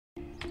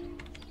LAL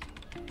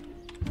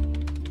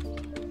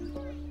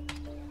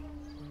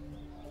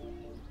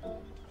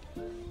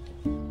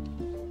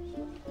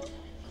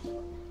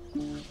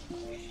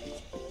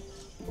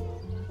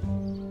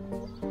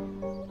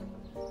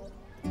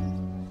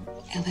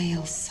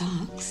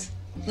sucks.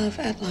 Love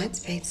at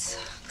Lightspeed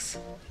sucks.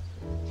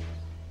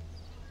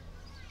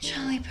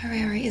 Charlie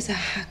Pereira is a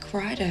hack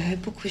writer. Her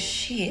book was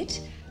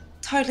shit.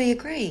 Totally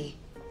agree.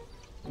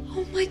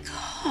 Oh my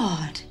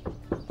God.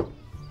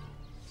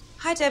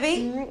 Hi,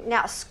 Debbie.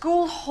 Now,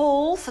 school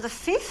hall for the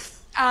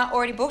 5th?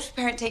 Already booked,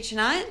 parent-teacher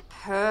night.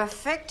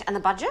 Perfect. And the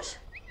budget?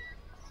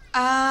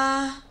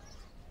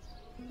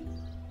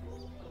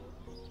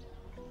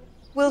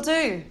 Will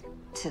do.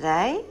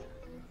 Today?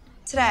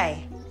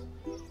 Today.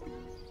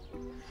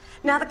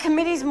 Now, the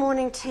committee's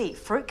morning tea,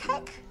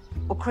 fruitcake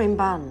or cream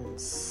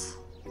buns?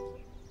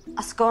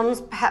 Are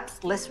scones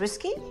perhaps less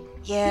risky?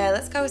 Yeah,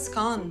 let's go with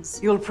scones.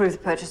 You'll approve the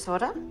purchase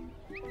order?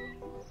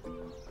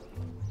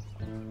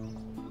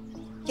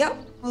 Yep,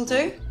 will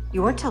do.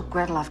 You won't tell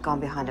Gretel I've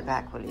gone behind her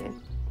back, will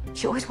you?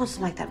 She always wants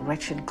to make that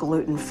wretched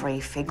gluten-free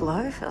fig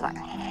loaf. Like,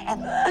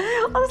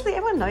 honestly,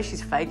 everyone knows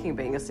she's faking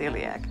being a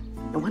celiac.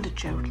 No wonder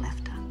Gerald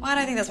left her. Well, I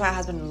don't think that's why her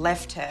husband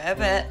left her,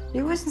 but...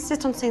 You always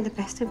insist on seeing the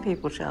best in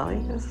people, Charlie.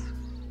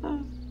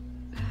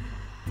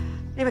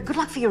 Anyway, good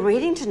luck for your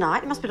reading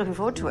tonight. You must be looking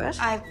forward to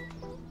it. I...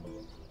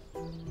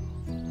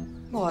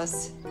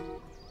 was.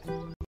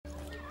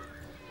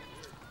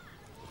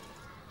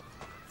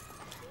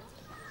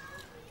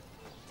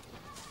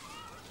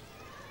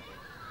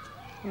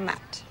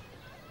 Matt.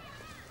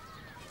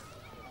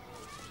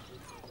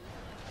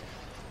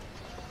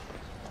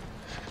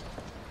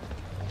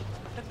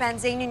 But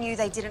Banzina knew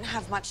they didn't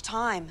have much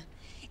time.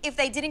 If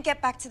they didn't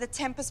get back to the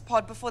Tempest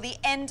pod before the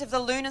end of the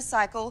lunar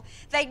cycle,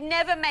 they'd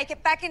never make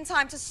it back in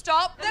time to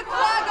stop the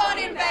Qui-Gon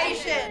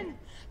invasion!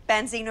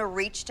 Banzina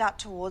reached out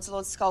towards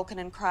Lord Skulkin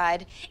and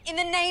cried, "In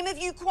the name of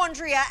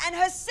Euquandria and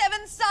her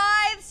 7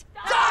 scythes,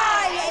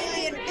 die,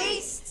 alien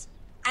beast!"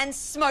 and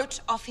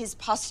smote off his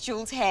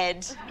pustuled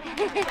head.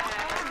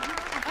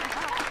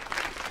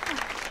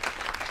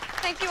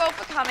 Thank you all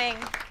for coming.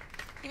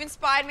 You've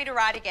inspired me to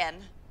write again.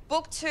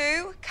 Book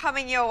 2,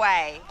 coming your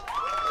way.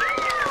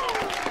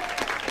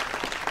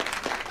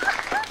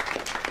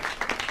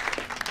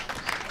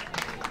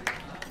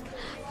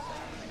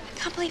 I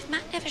can't believe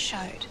Matt never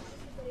showed.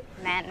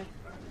 Men.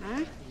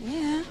 Huh?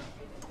 Yeah.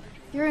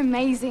 You're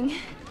amazing.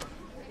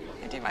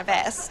 I do my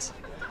best.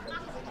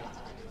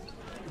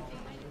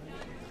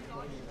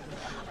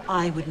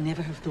 I would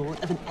never have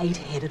thought of an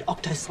 8-headed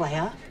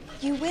octoslayer.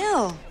 You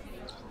will.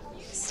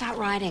 Start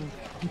writing.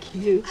 Thank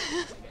you.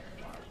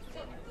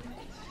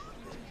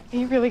 Are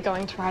you really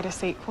going to write a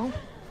sequel?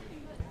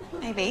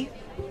 Maybe.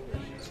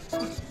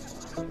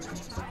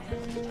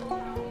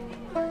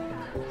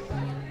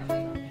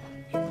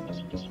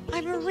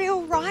 I'm a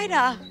real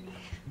writer.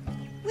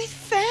 With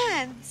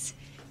fans.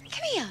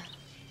 Come here.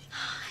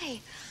 Hi.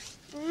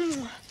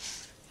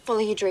 Follow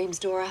your dreams,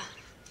 Dora.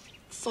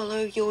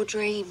 Follow your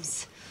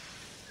dreams.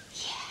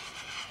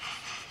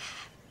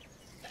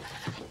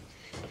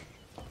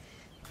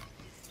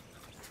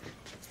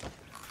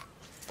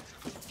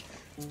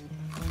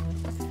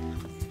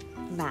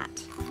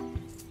 Matt.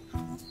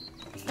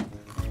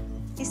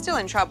 He's still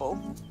in trouble.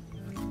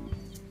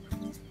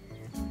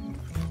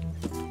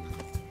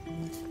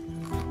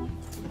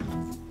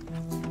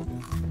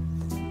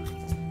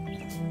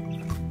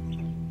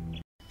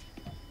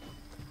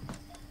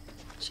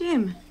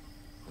 Jim,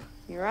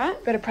 you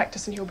right? Better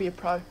practice and he'll be a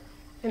pro.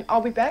 And I'll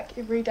be back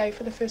every day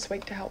for the first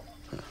week to help.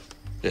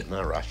 Yeah,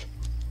 no rush.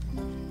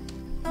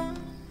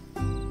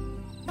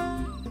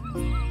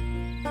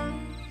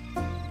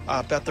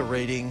 About the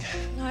reading.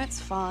 No,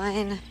 it's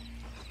fine.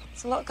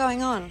 There's a lot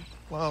going on.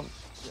 Well,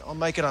 I'll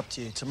make it up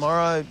to you.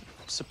 Tomorrow,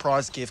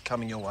 surprise gift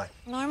coming your way.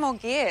 No more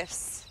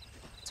gifts.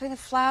 Between the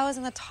flowers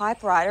and the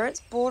typewriter,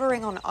 it's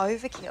bordering on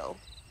overkill.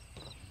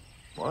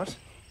 What?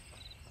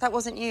 That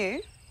wasn't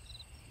you?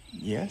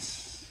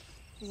 Yes.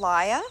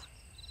 Liar?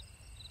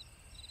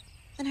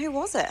 Then who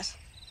was it?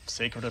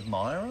 Secret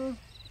admirer? Who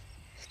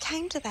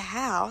came to the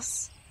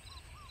house?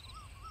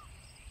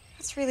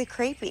 That's really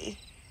creepy.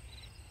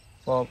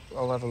 Well,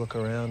 I'll have a look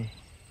around.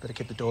 Better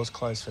keep the doors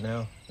closed for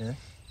now, yeah?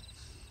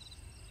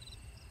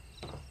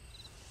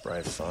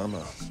 Brave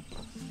farmer.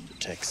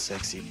 Protects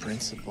sexy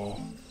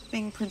principal.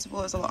 Being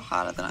principal is a lot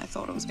harder than I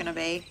thought it was going to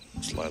be.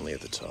 It's lonely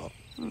at the top.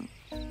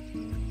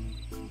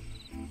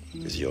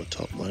 Is your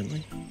top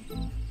lonely?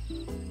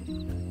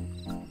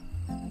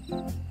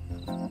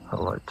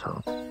 Hello,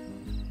 Tom.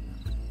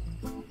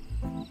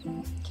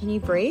 Can you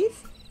breathe?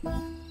 It's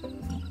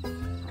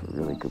a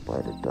really good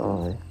way to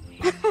die.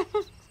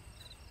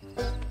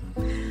 It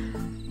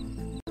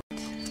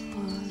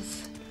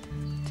was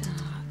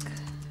dark.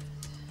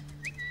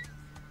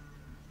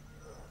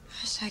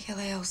 Hashtag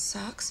LAL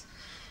sucks.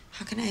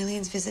 How can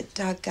aliens visit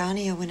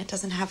Dargania when it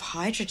doesn't have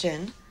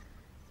hydrogen?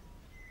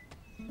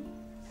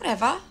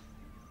 Whatever.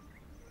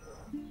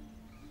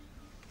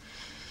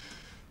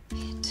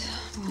 It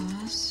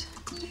was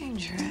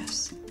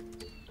dangerous.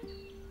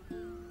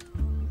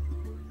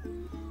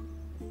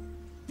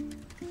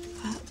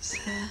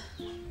 Sir,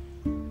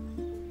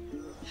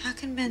 how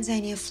can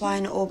Benzania fly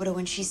an orbiter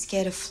when she's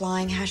scared of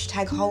flying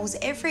 #holes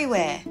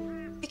everywhere?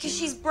 Because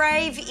she's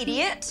brave,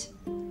 idiot.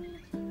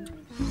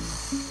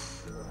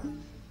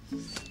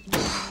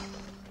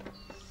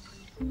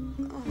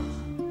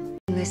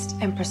 Enlist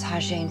Empress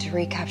Hajin to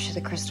recapture the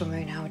crystal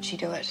moon. How would she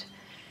do it?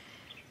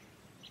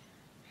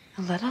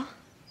 A letter?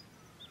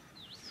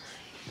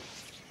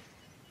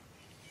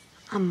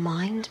 A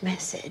mind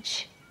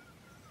message?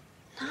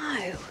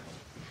 No.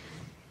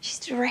 She's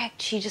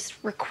direct. She just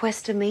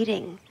requests a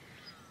meeting.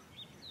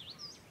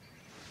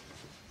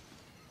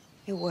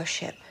 Your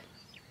worship,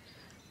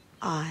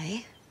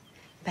 I,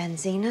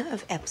 Benzina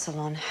of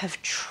Epsilon,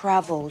 have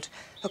travelled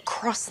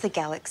across the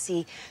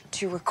galaxy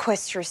to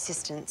request your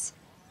assistance.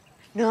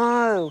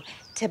 No,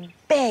 to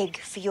beg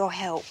for your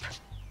help.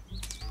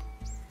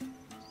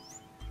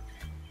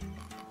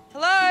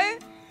 Hello?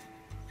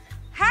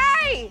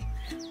 Hey!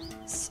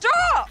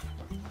 Stop!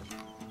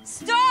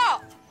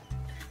 Stop!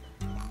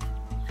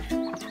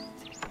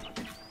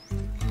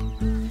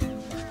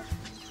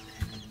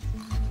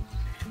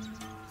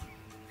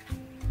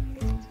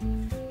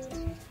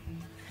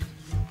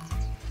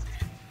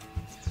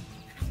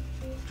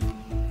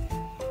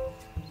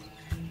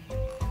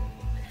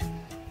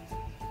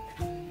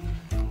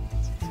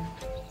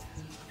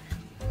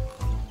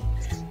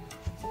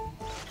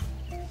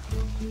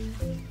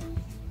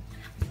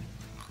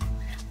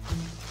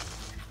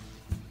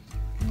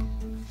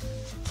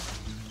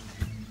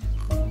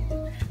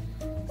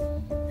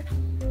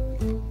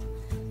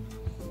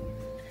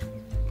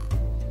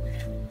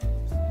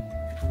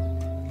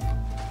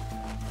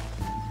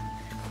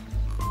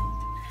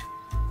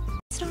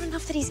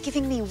 That he's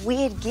giving me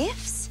weird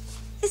gifts.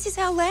 This is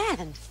our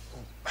land.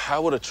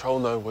 How would a troll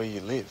know where you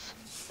live?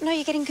 No,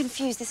 you're getting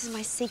confused. This is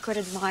my secret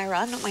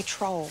admirer, not my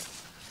troll.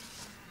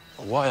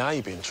 Why are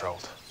you being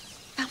trolled?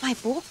 About my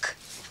book.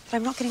 That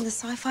I'm not getting the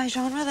sci-fi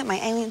genre, that my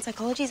alien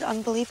psychology is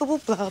unbelievable,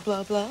 blah,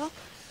 blah, blah.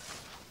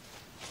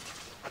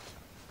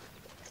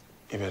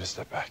 You better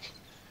step back.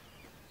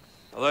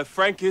 Hello,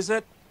 Frank, is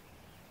it?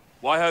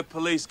 Waiho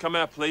police, come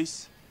out,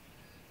 please.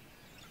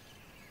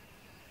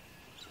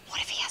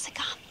 What if he has a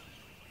gun?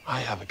 I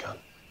have a gun.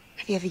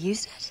 Have you ever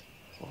used it?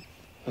 Well,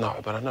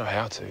 no, but I know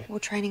how to. Well,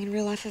 training and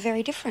real life are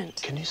very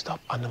different. Can you stop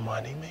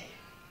undermining me?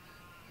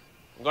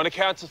 I'm gonna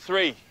count to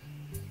 3.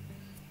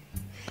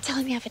 Tell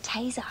him you have a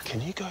taser. Can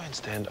you go and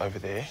stand over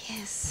there?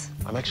 Yes.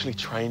 I'm actually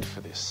trained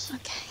for this.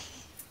 Okay.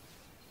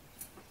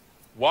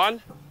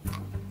 1,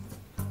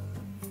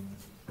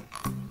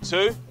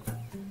 2,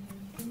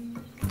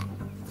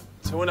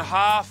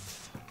 2.5,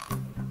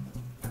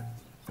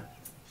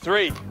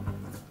 3.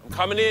 I'm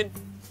coming in.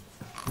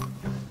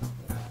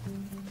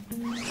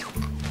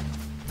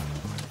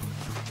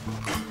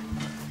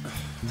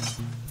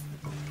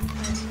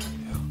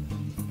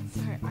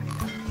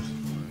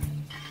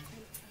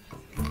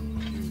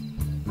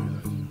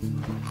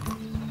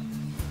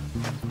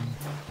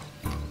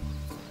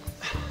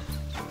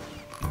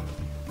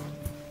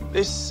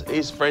 This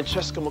is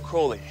Francesca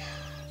McCrawley.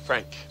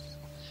 Frank.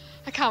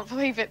 I can't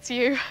believe it's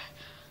you.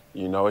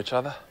 You know each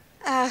other?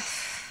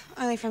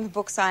 Only from the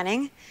book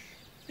signing.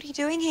 What are you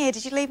doing here?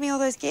 Did you leave me all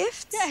those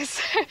gifts?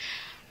 Yes.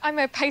 I'm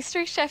a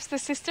pastry chef's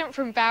assistant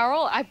from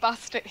Barrel. I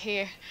bust it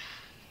here.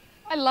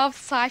 I love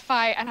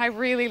sci-fi and I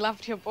really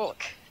loved your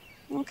book.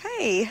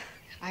 Okay.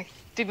 I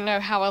didn't know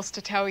how else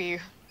to tell you.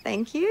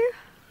 Thank you.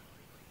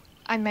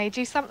 I made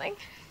you something.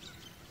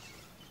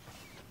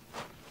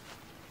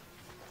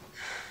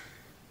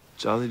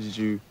 Charlie, did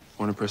you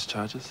want to press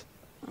charges?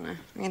 Oh, no. I'm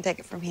going to take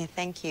it from here.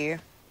 Thank you.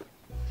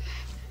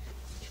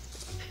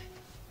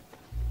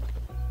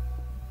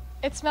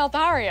 It's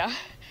Maldaria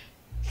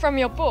from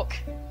your book.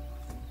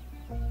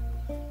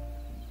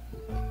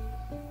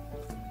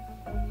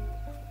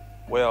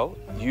 Well,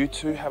 you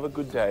two have a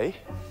good day.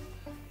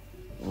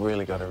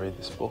 Really got to read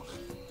this book.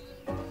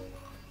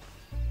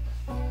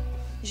 You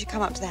should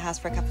come up to the house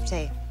for a cup of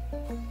tea.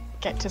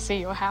 Get to see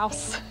your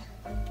house.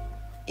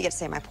 You get to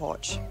see my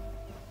porch.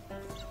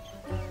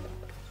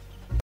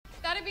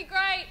 That'd be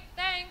great,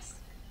 thanks.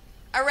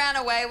 I ran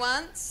away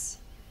once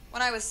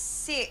when I was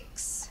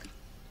 6.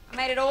 I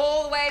made it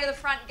all the way to the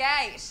front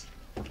gate.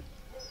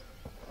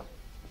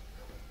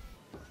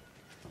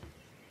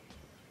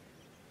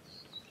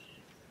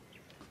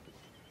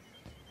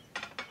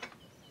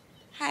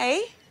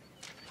 Hey.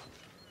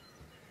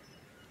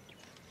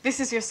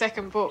 This is your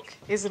second book,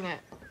 isn't it?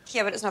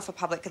 Yeah, but it's not for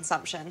public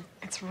consumption.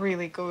 It's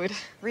really good.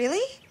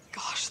 Really?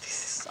 Gosh, this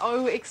is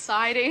so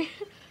exciting.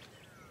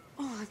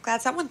 Oh, I'm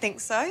glad someone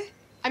thinks so.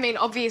 I mean,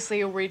 obviously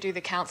you'll redo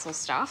the council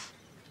stuff.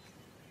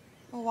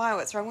 Well, why?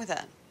 What's wrong with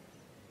it?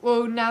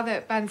 Well, now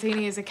that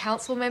Banzini is a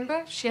council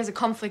member, she has a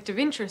conflict of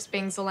interest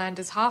being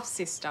Zolander's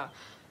half-sister.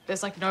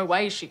 There's, like, no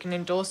way she can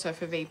endorse her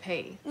for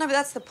VP. No, but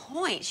that's the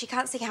point. She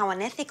can't see how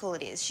unethical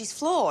it is. She's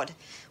flawed.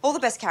 All the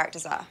best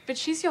characters are. But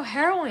she's your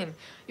heroine.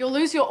 You'll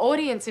lose your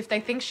audience if they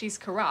think she's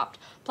corrupt.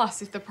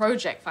 Plus, if the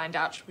project find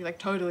out, she'll be, like,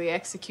 totally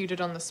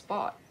executed on the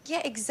spot.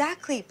 Yeah,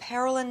 exactly.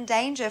 Peril and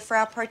danger for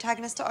our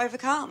protagonist to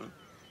overcome.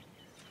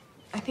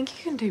 I think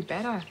you can do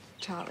better.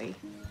 Charlie.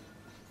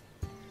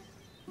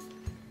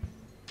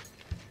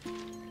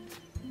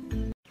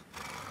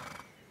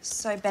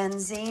 So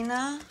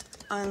Benzina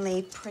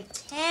only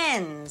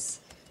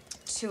pretends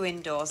to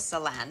endorse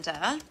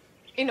Zolander.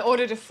 In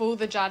order to fool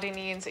the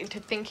Jardinians into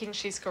thinking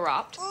she's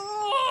corrupt.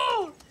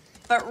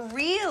 But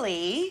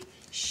really,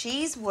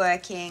 she's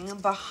working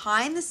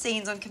behind the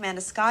scenes on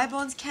Commander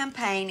Skyborn's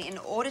campaign in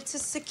order to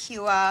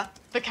secure...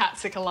 The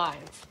Catsick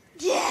Alliance.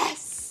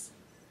 Yes!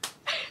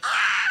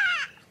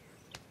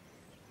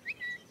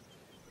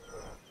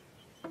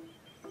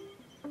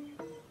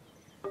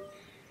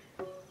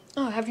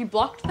 Oh, have you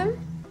blocked them?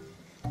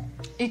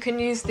 You can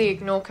use the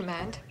ignore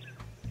command.